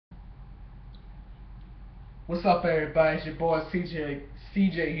What's up, everybody? It's your boy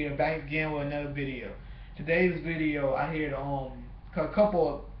CJ here, back again with another video. Today's video, I heard a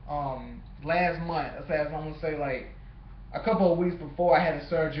couple last month. I'm gonna say like a couple of weeks before I had a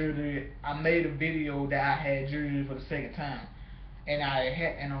surgery. I made a video that I had jury for the second time, and I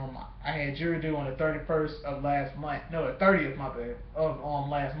had jury due on the 31st of last month. No, the 30th, my bad, of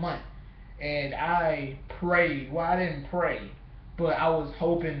last month. And I prayed. Well, I didn't pray, but I was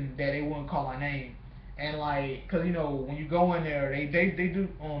hoping that they wouldn't call my name. And like, cause when you go in there, they do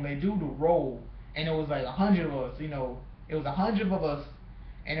the roll, and it was like 100 of us. It was 100 of us,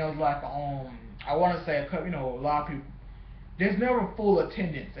 and it was like I want to say a lot of people. There's never full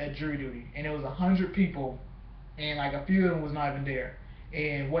attendance at jury duty, and it was 100 people, and like a few of them was not even there.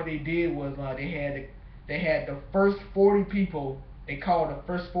 And what they did was they had the first 40 people. They called the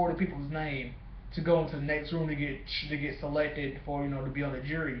first 40 people's name to go into the next room to get selected for to be on the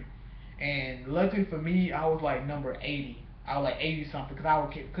jury. And luckily for me, I was like number 80. I was like 80 something because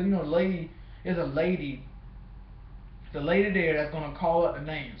the lady, there's a lady, the lady there that's gonna call up the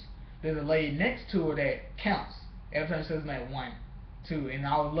names. There's a lady next to her that counts. Every time she says name, 1, 2, and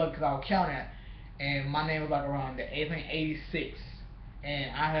I was lucky because I was counting it, and my name was like around the I think 86,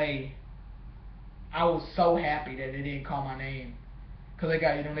 and I was so happy that they didn't call my name, cause they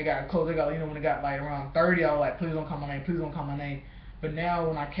got close. They got when they got like around 30, I was like, please don't call my name, please don't call my name. But now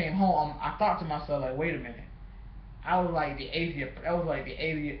when I came home, I thought to myself like, wait a minute, I was like the 80th. I was like the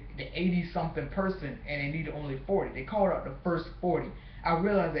 80 something person, and they needed only 40. They called out the first 40. I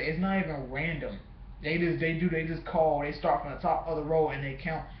realized that it's not even random. They just call. They start from the top of the row and they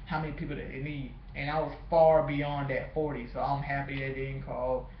count how many people that they need. And I was far beyond that 40, so I'm happy they didn't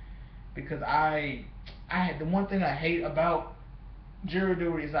call, because I had the one thing I hate about jury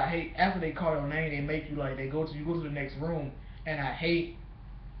duty is I hate after they call your name, they make you like you go to the next room, and I hate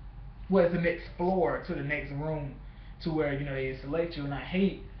where's the next floor to the next room to where they select you. And I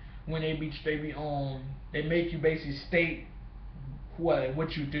hate when they make you basically state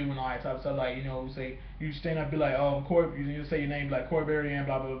what you do and all that type of stuff. Like say you stand up, be like Corey, you say your name like Corey Berry and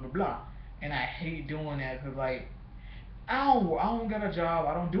blah blah blah blah. And I hate doing that because like I don't got a job,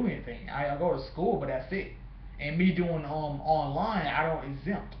 I don't do anything. I go to school, but that's it. And me doing online, I don't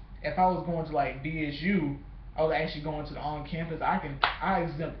exempt. If I was going to like BSU, I was actually going to the on campus. I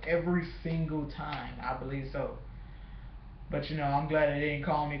exempt every single time. I believe so. But I'm glad they didn't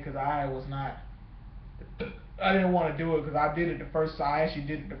call me because I was not. I didn't want to do it because I did it the first time. I actually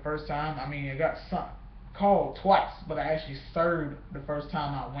did it the first time. I mean, I got called twice, but I actually served the first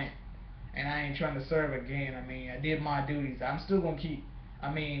time I went, and I ain't trying to serve again. I mean, I did my duties. I'm still gonna keep.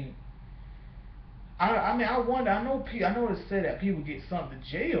 I mean, I wonder. I know it said that people get sent to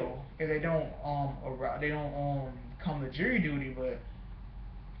jail if they don't come to jury duty, but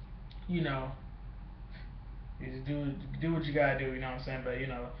you know you just do what you gotta do. You know what I'm saying? But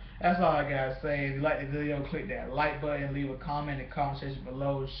that's all I gotta say. If you like the video, click that like button, leave a comment in the comment section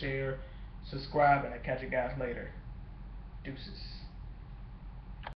below, share, subscribe, and I'll catch you guys later. Deuces.